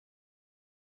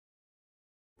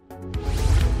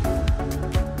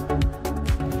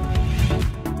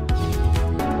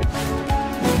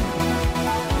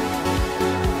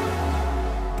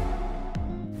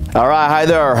All right, hi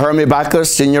there, Hermie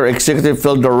Bacchus, Senior Executive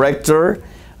Field Director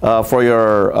for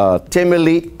your Team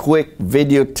Elite quick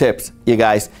video tips, you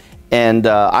guys. And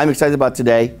I'm excited about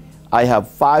today. I have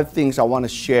 5 things I want to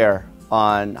share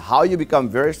on how you become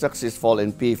very successful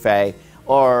in PFA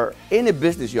or any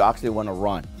business you actually want to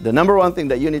run. The number one thing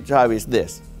that you need to have is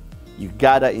this. You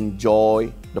gotta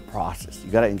enjoy the process. You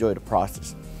gotta enjoy the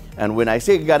process. And when I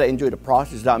say you gotta enjoy the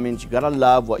process, that means you gotta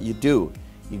love what you do.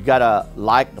 You gotta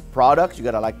like the products, you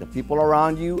gotta like the people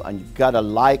around you, and you gotta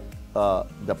like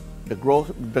the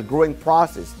growing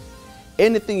process.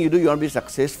 Anything you do, you wanna be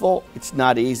successful, it's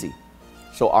not easy.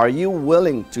 So are you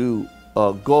willing to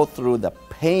go through the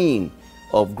pain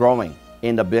of growing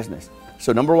in the business?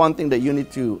 So number one thing that you need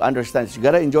to understand is you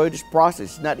gotta enjoy this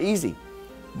process. It's not easy,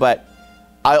 but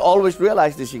I always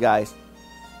realize this, you guys.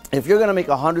 If you're gonna make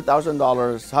 $100,000,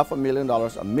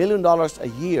 $500,000, $1 million a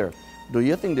year, do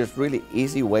you think there's really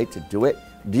easy way to do it?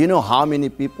 Do you know how many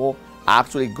people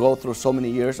actually go through so many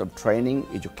years of training,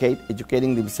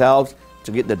 educating themselves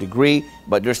to get the degree,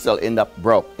 but they still end up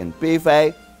broke? In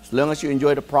PFA, as long as you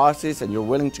enjoy the process and you're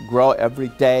willing to grow every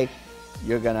day,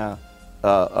 you're gonna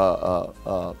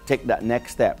take that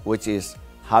next step, which is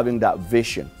having that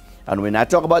vision. And when I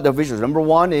talk about the vision, number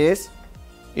one is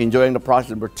enjoying the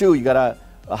process. Number two, you gotta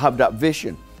have that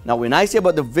vision. Now, when I say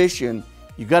about the vision,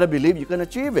 you gotta believe you can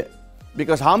achieve it.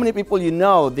 Because how many people you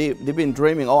know, they've been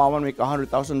dreaming, oh, I wanna make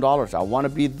 $100,000, I wanna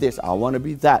be this, I wanna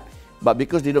be that. But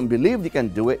because they don't believe they can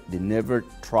do it, they never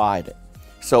tried it.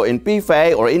 So in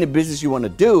PFA or any business you wanna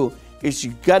do, is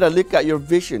you gotta look at your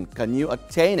vision. Can you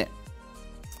attain it?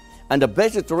 And the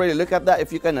best is to really look at that.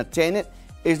 If you can attain it,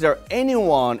 is there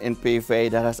anyone in PFA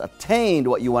that has attained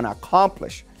what you wanna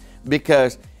accomplish?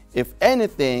 Because if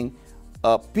anything,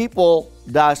 people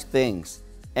does things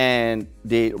and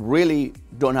they really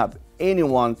don't have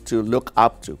anyone to look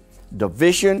up to. The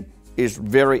vision is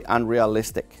very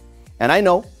unrealistic. And I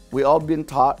know we all been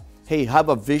taught, hey, have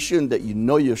a vision that you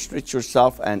know you stretch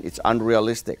yourself and it's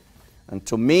unrealistic. And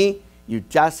to me, you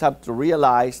just have to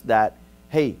realize that,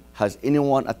 hey, has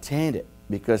anyone attained it?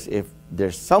 Because if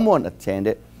there's someone attained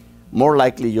it, more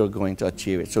likely you're going to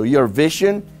achieve it. So your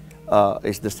vision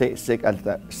is the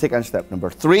second step.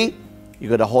 Number 3, you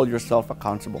got to hold yourself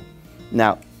accountable.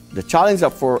 Now, the challenge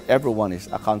for everyone is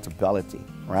accountability,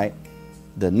 right?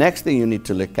 The next thing you need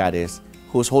to look at is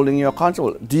who's holding you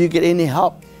accountable. Do you get any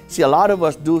help? See, a lot of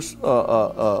us do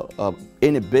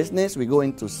any business, we go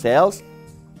into sales.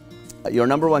 Your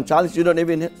number one challenge, you don't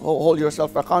even hold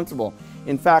yourself accountable.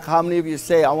 In fact, how many of you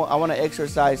say, I want to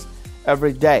exercise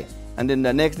every day? And then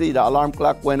the next day, the alarm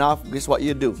clock went off. Guess what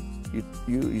you do?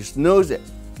 You snooze it.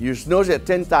 You snooze it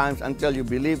 10 times until you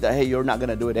believe that, hey, you're not going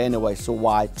to do it anyway, so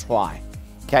why try?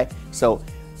 Okay? So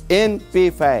in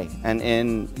PFA and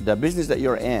in the business that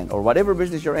you're in, or whatever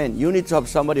business you're in, you need to have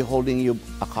somebody holding you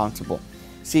accountable.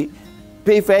 See,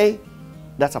 PFA,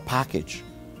 that's a package.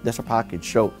 That's a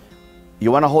package. So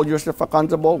you want to hold yourself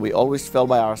accountable? We always fail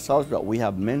by ourselves, but we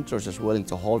have mentors that's willing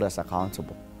to hold us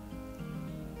accountable.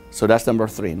 So that's number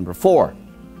 3. Number 4,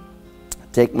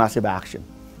 take massive action.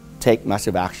 Take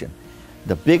massive action.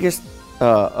 The biggest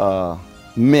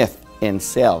myth in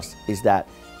sales is that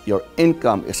your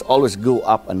income is always go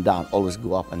up and down, always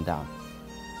go up and down.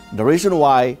 The reason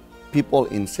why people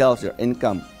in sales, their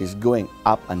income is going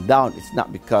up and down, it's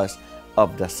not because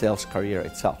of the sales career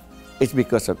itself. It's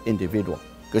because of individual.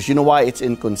 Because you know why it's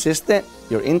inconsistent,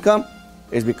 your income?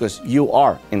 Is because you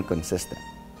are inconsistent.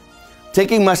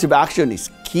 Taking massive action is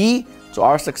key to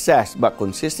our success, but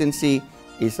consistency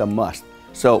is a must.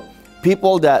 So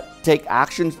people that take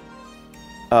actions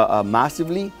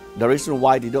massively, the reason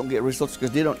why they don't get results is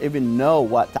because they don't even know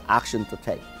what the action to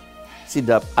take. See,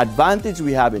 the advantage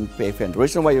we have in PFA, and the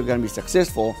reason why you're going to be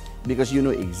successful, because you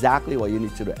know exactly what you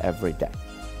need to do every day.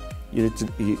 You need to,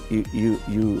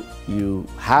 you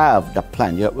have the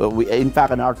plan. In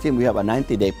fact, on our team, we have a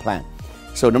 90-day plan.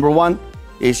 So number 1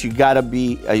 is you gotta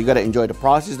enjoy the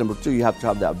process. Number 2, you have to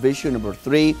have that vision. Number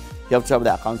 3, you have to have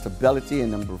that accountability.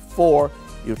 And number 4,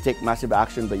 you take massive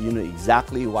action, but you know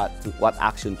exactly what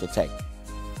action to take.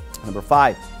 Number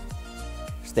 5,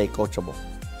 stay coachable.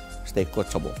 Stay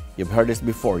coachable. You've heard this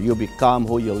before. You become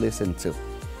who you listen to.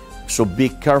 So be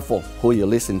careful who you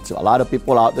listen to. A lot of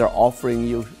people out there offering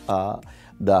you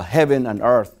the heaven and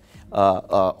earth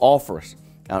offers,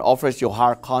 and offers you a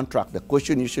higher contract. The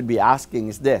question you should be asking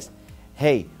is this: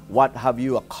 hey, what have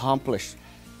you accomplished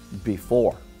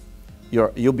before?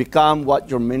 You become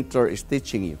what your mentor is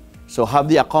teaching you. So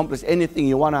have you accomplished anything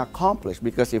you want to accomplish?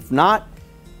 Because if not,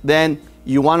 then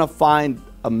you want to find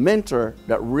a mentor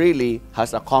that really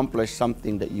has accomplished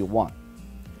something that you want.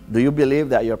 Do you believe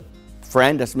that your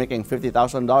friend that's making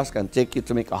 $50,000 can take you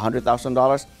to make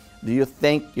 $100,000? Do you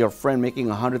think your friend making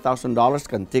 $100,000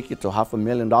 can take you to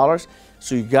 $500,000?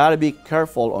 So you got to be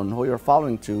careful on who you're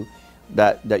following to,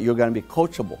 that you're going to be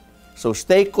coachable. So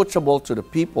stay coachable to the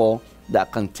people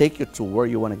that can take you to where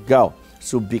you want to go.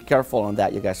 So be careful on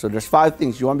that, you guys. So there's 5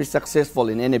 things you want to be successful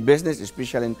in any business,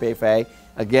 especially in PFA.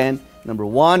 Again, number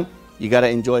 1, you got to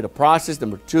enjoy the process.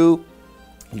 Number 2,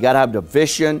 you got to have the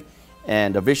vision,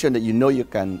 and the vision that you know you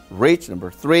can reach.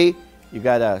 Number 3, you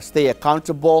got to stay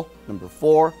accountable. Number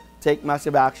 4, take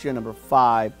massive action. Number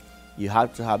 5, you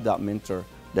have to have that mentor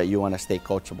that you want to stay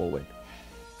coachable with.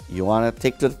 You want to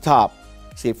take to the top.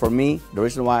 See, for me, the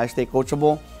reason why I stay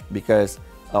coachable, because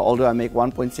although I make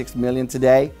 $1.6 million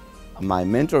today, my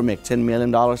mentor makes $10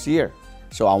 million a year.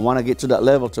 So I want to get to that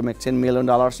level to make $10 million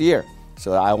a year.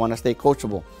 So I want to stay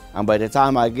coachable. And by the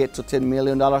time I get to $10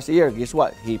 million a year, guess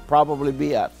what? He'd probably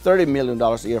be at $30 million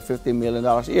a year, $50 million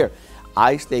a year.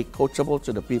 I stay coachable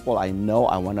to the people I know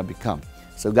I want to become.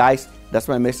 So guys, that's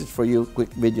my message for you. Quick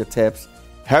video tips.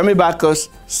 Hermie Bacchus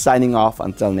signing off.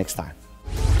 Until next time.